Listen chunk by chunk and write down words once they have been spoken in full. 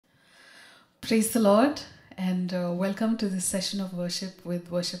Praise the Lord, and welcome to this session of worship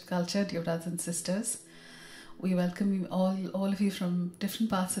with Worship Culture, dear brothers and sisters. We welcome you all of you from different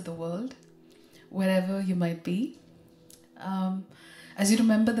parts of the world, wherever you might be. As you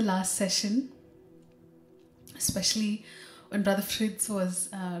remember the last session, especially when Brother Fritz was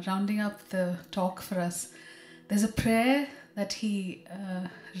rounding up the talk for us, there's a prayer that he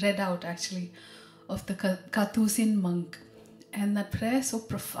read out actually of the Carthusian monk. And that prayer so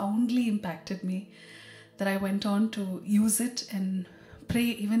profoundly impacted me that I went on to use it and pray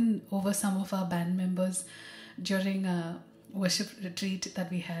even over some of our band members during a worship retreat that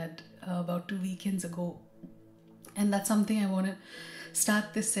we had about 2 weekends ago. And that's something I want to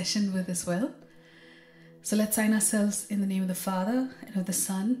start this session with as well. So let's sign ourselves in the name of the Father, and of the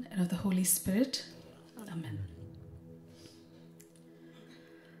Son, and of the Holy Spirit. Amen.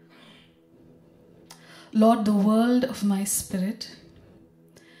 Lord, the world of my spirit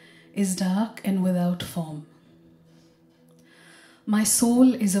is dark and without form. My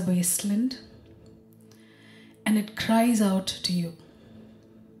soul is a wasteland, and it cries out to you.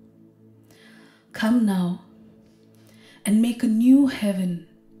 Come now and make a new heaven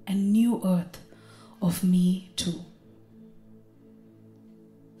and new earth of me too.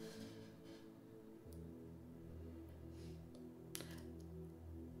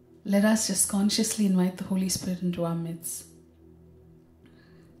 Let us just consciously invite the Holy Spirit into our midst.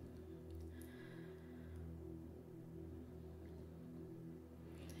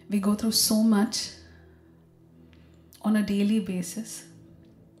 We go through so much on a daily basis.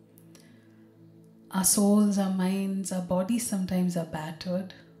 Our souls, our minds, our bodies sometimes are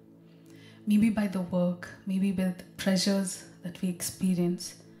battered. Maybe by the work, maybe by the pressures that we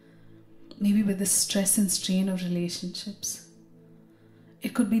experience, maybe with the stress and strain of relationships.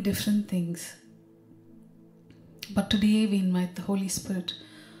 It could be different things. But today we invite the Holy Spirit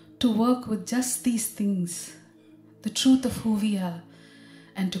to work with just these things, the truth of who we are,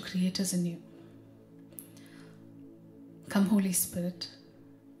 and to create us anew. Come, Holy Spirit,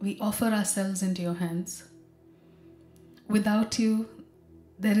 we offer ourselves into your hands. Without you,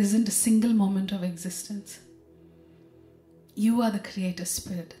 there isn't a single moment of existence. You are the Creator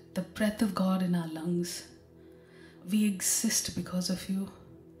Spirit, the breath of God in our lungs. We exist because of you,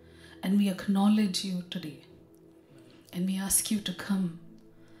 and we acknowledge you today. And we ask you to come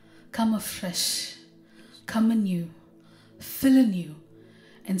afresh, come anew, fill anew,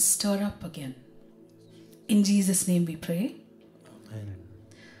 and stir up again. In Jesus' name we pray. Amen.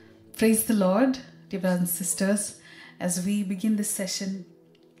 Praise the Lord, dear brothers and sisters. As we begin this session,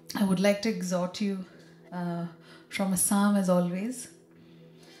 I would like to exhort you from a psalm as always.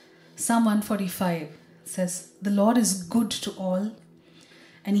 Psalm 145 says, "The Lord is good to all,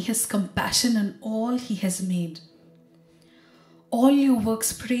 and he has compassion on all he has made. All your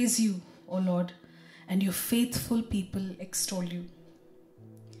works praise you, O Lord, and your faithful people extol you.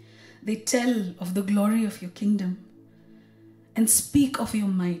 They tell of the glory of your kingdom and speak of your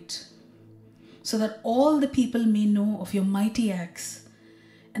might, so that all the people may know of your mighty acts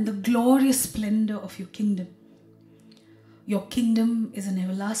and the glorious splendor of your kingdom. Your kingdom is an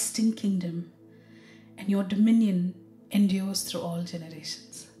everlasting kingdom, and your dominion endures through all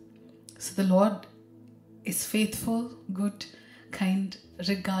generations." So the Lord is faithful, good, kind,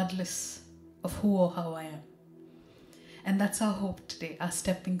 regardless of who or how I am. And that's our hope today, our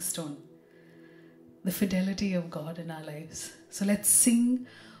stepping stone, the fidelity of God in our lives. So let's sing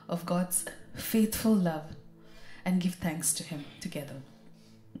of God's faithful love and give thanks to him together.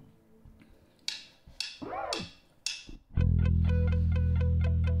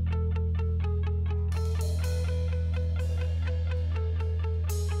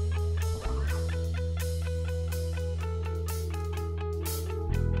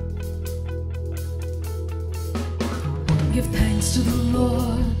 Give thanks to the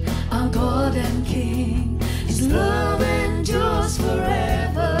Lord, our God and King. His love endures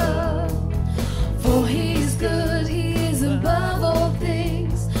forever. For he is good, he is above all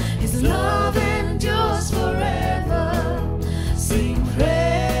things. His love endures forever. Sing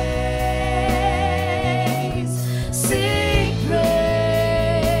praise, sing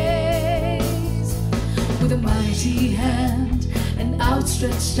praise. With a mighty hand and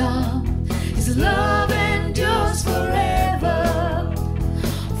outstretched arm, his love endures forever.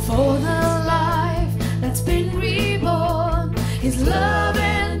 For the life that's been reborn, his love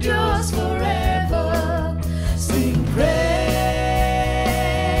endures forever. Sing praise,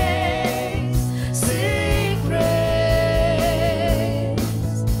 sing praise,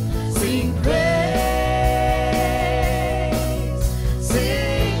 sing praise,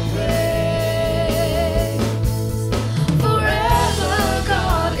 sing praise. Forever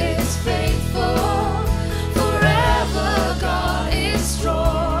God is faithful.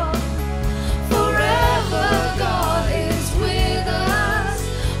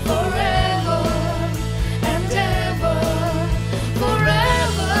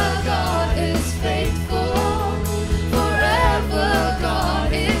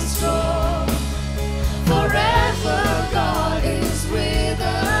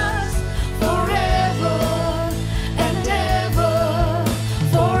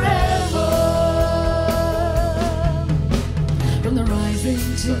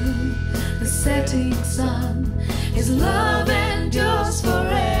 setting sun. His love endures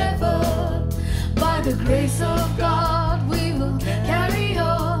forever. By the grace of God we will carry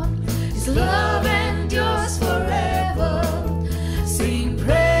on. His love endures forever. Sing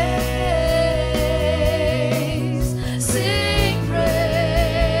praise, sing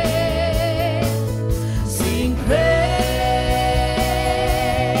praise, sing praise,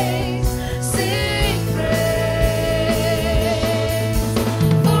 sing praise.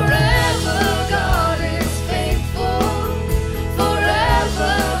 Forever God is faithful,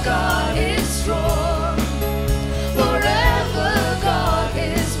 forever God is strong, forever God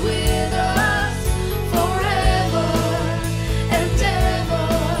is with us, forever and ever.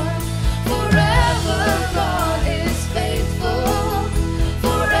 Forever God is faithful,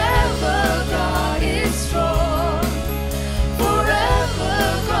 forever God is strong, forever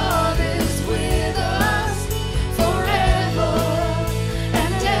God is with us, forever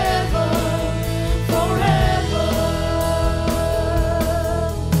and ever, forever.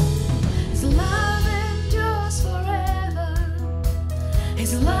 His love endures forever.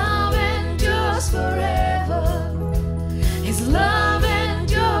 His love endures forever. His love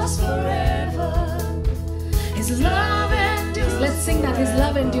endures forever. His love endures. Let's sing that. His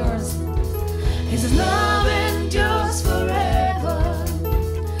love endures. His love endures forever.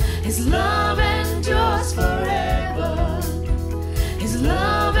 His love endures forever. His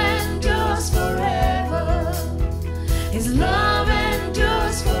love endures forever. His love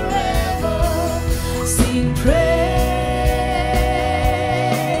endures forever. Sing praise,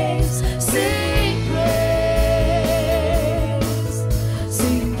 sing praise,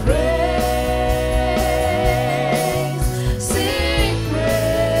 sing praise, sing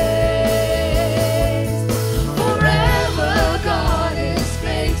praise. Forever God is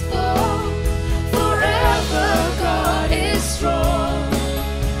faithful, forever God is strong,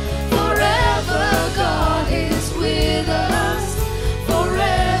 forever God is with us,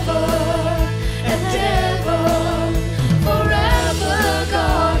 forever and ever. Forever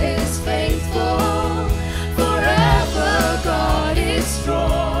God is faithful, forever God is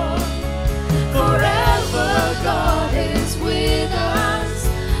strong, forever God is with us,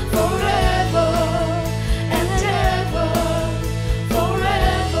 forever and ever,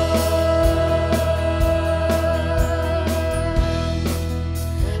 forever.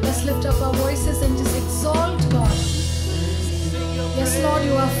 Let's lift up our voices and just exalt God. Yes, Lord,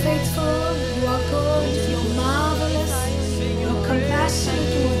 you are faithful, you are good, you're marvelous, you're compassionate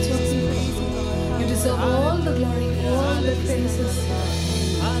towards your people. You deserve all the glory, all the praises,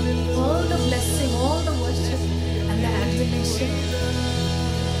 all the blessing, all the worship and the adulation.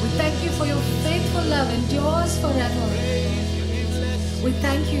 We thank you for your faithful love endures forever. We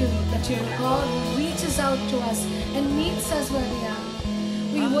thank you that you're a God who reaches out to us and meets us where we are.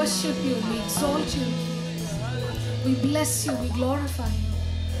 We worship you, we exalt you, we bless you, we glorify you.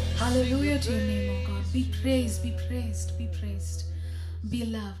 Hallelujah to your name, O God. Be praised, be praised, be praised. Be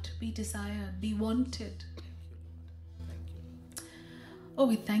loved, be desired, be wanted. Oh,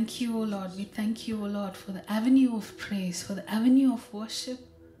 we thank you, O Lord. We thank you, O Lord, for the avenue of praise, for the avenue of worship.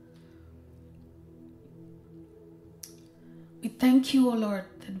 We thank you, O Lord,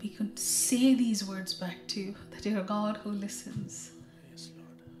 that we could say these words back to you, that you're a God who listens. Yes,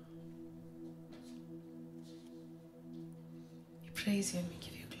 Lord. We praise you and we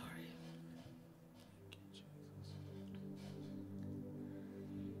give you glory.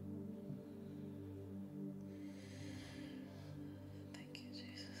 Thank you,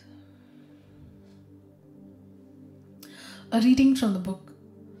 Jesus. A reading from the book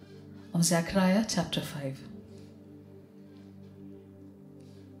of Zechariah, chapter 5.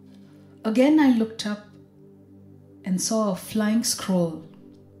 Again I looked up and saw a flying scroll.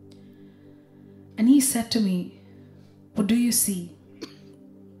 And he said to me, "What do you see?"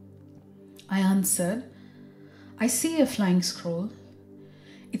 I answered, "I see a flying scroll.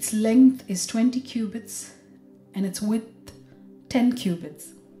 Its length is 20 cubits and its width 10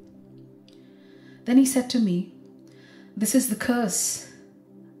 cubits. Then he said to me, "This is the curse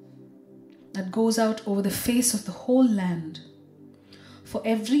that goes out over the face of the whole land. For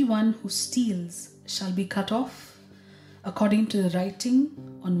everyone who steals shall be cut off according to the writing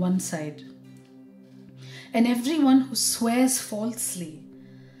on one side, and everyone who swears falsely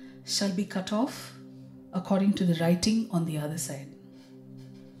shall be cut off according to the writing on the other side.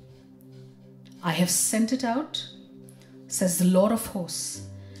 I have sent it out, says the Lord of hosts,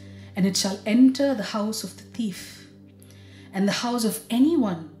 and it shall enter the house of the thief and the house of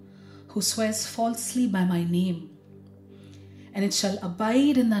anyone who swears falsely by my name, and it shall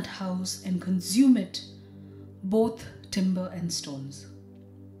abide in that house and consume it, both timber and stones.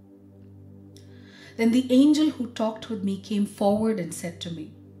 Then the angel who talked with me came forward and said to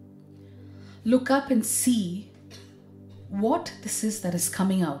me, "Look up and see what this is that is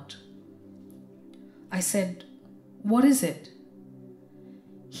coming out." I said, "What is it?"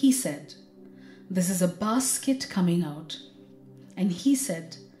 He said, "This is a basket coming out." And he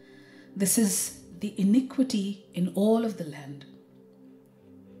said, "This is the iniquity in all of the land."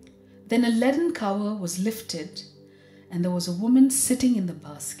 Then a leaden cover was lifted, and there was a woman sitting in the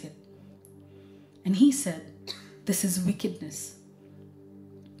basket. And he said, "This is wickedness."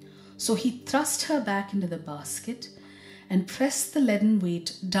 So he thrust her back into the basket and pressed the leaden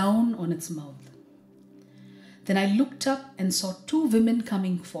weight down on its mouth. Then I looked up and saw two women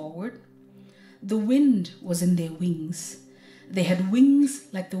coming forward. The wind was in their wings. They had wings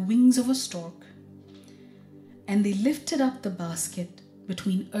like the wings of a stork, and they lifted up the basket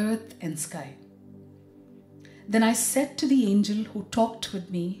between earth and sky. Then I said to the angel who talked with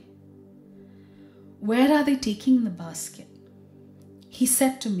me, "Where are they taking the basket?" He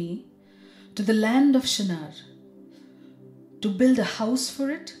said to me, "To the land of Shinar, to build a house for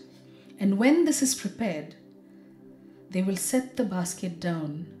it, and when this is prepared, they will set the basket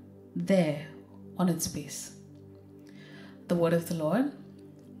down there on its base." The word of the Lord.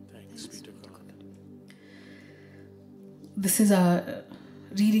 Thanks be to God. This is our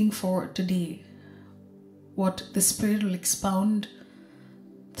reading for today, what the Spirit will expound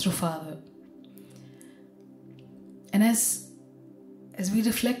through Father. And as we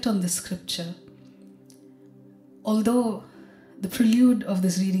reflect on this scripture, although the prelude of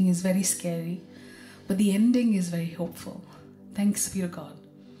this reading is very scary, but the ending is very hopeful. Thanks be to God.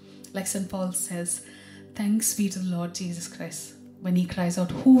 Like St. Paul says, thanks be to the Lord Jesus Christ when he cries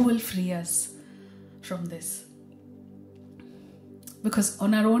out, "Who will free us from this?" Because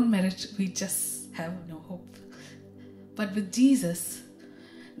on our own merit, we just have no hope. But with Jesus,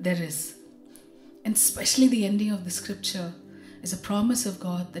 there is. And especially the ending of the scripture is a promise of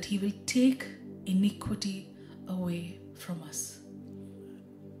God that he will take iniquity away from us.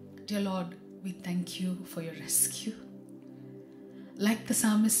 Dear Lord, we thank you for your rescue. Like the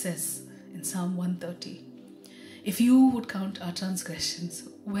psalmist says in Psalm 130, "If you would count our transgressions,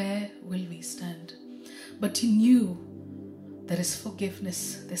 where will we stand?" But in you, there is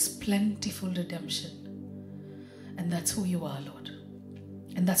forgiveness, there's plentiful redemption. And that's who you are, Lord.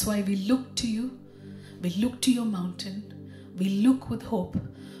 And that's why we look to you, we look to your mountain, we look with hope,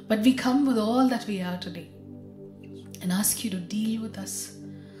 but we come with all that we are today and ask you to deal with us,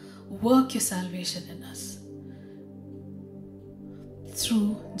 work your salvation in us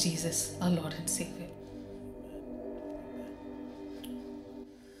through Jesus, our Lord and Savior.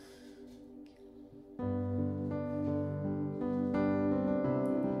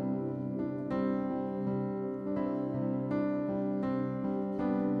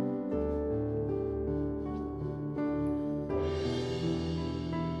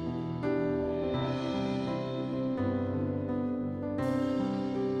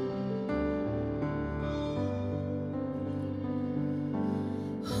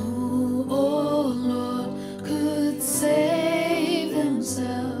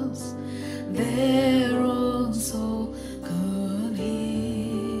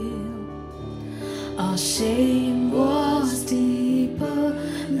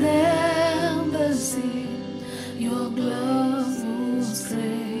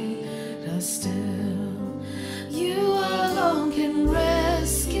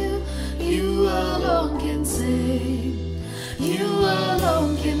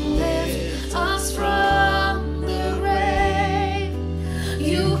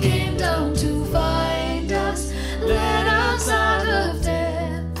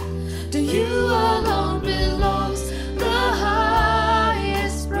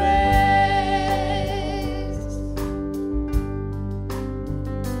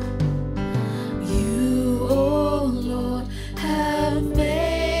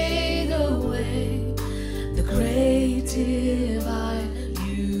 Divine,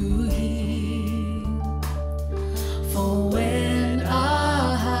 you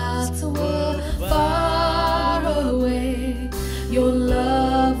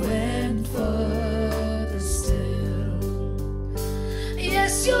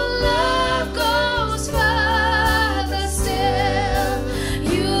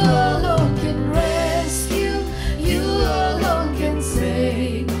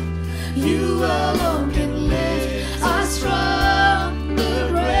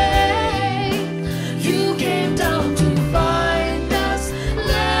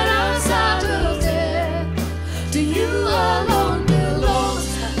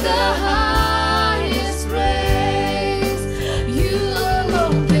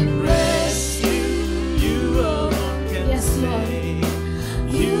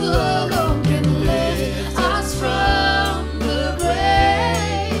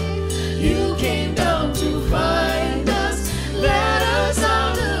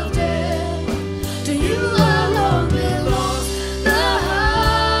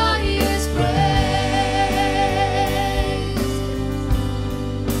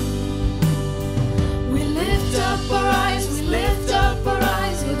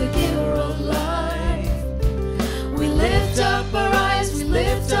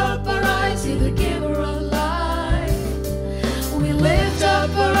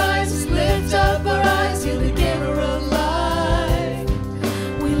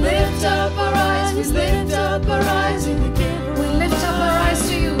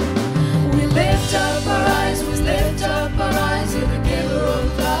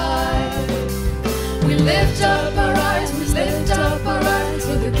lift up our eyes, we lift up our eyes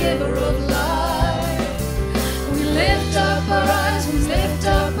to the giver of life. We lift up our eyes, we lift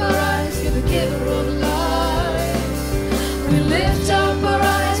up our eyes to the giver of life. We lift up our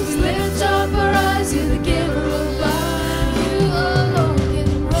eyes, we lift up our eyes to the giver of life. You alone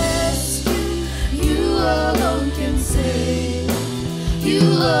can rescue, you alone can save, you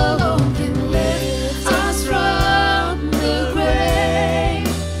alone can lift us from the grave.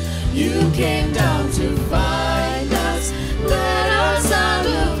 You came down to find us, let us out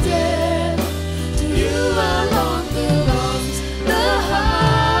of death. To you alone belongs the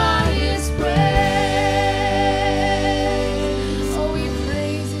highest praise. Oh, we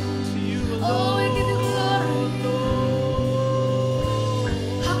praise you. Oh, we give you glory.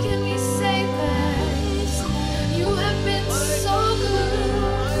 How can we say thanks? You have been so good.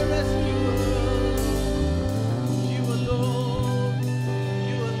 You alone,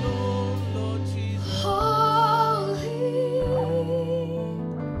 Lord Jesus. Holy,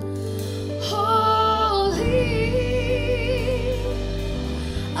 holy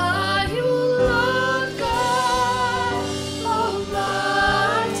are you, Lord God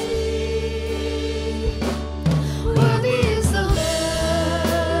Almighty. Worthy is the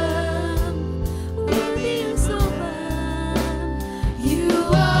Lamb, worthy is the Lamb. You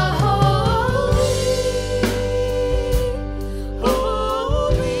are holy,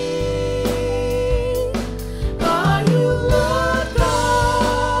 holy are you, Lord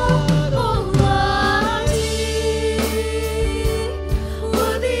God Almighty.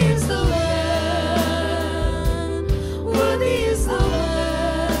 Worthy is the Lamb, worthy is the Lamb.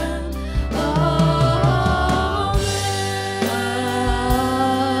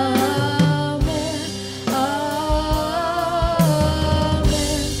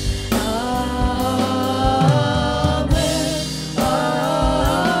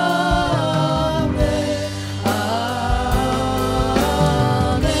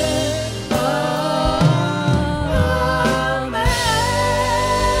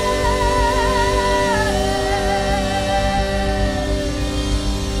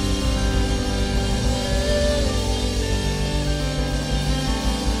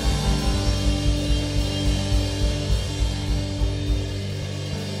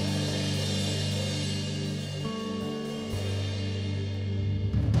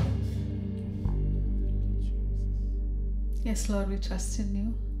 Yes, Lord, we trust in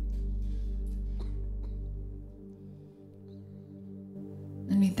you.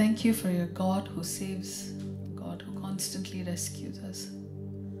 And we thank you for your God who saves, God who constantly rescues us.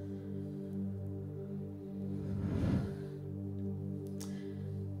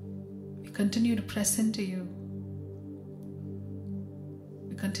 We continue to press into you.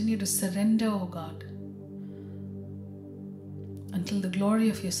 We continue to surrender, O God, until the glory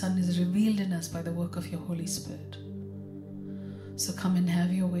of your Son is revealed in us by the work of your Holy Spirit. So come and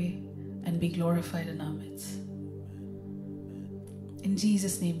have your way and be glorified in our midst. In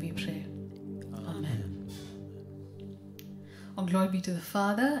Jesus' name we pray. Amen. All glory be to the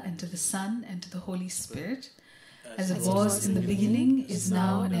Father, and to the Son, and to the Holy Spirit, as it was in the beginning, is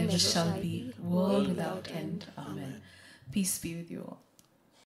now, and ever shall be, world without end. Amen. Peace be with you all.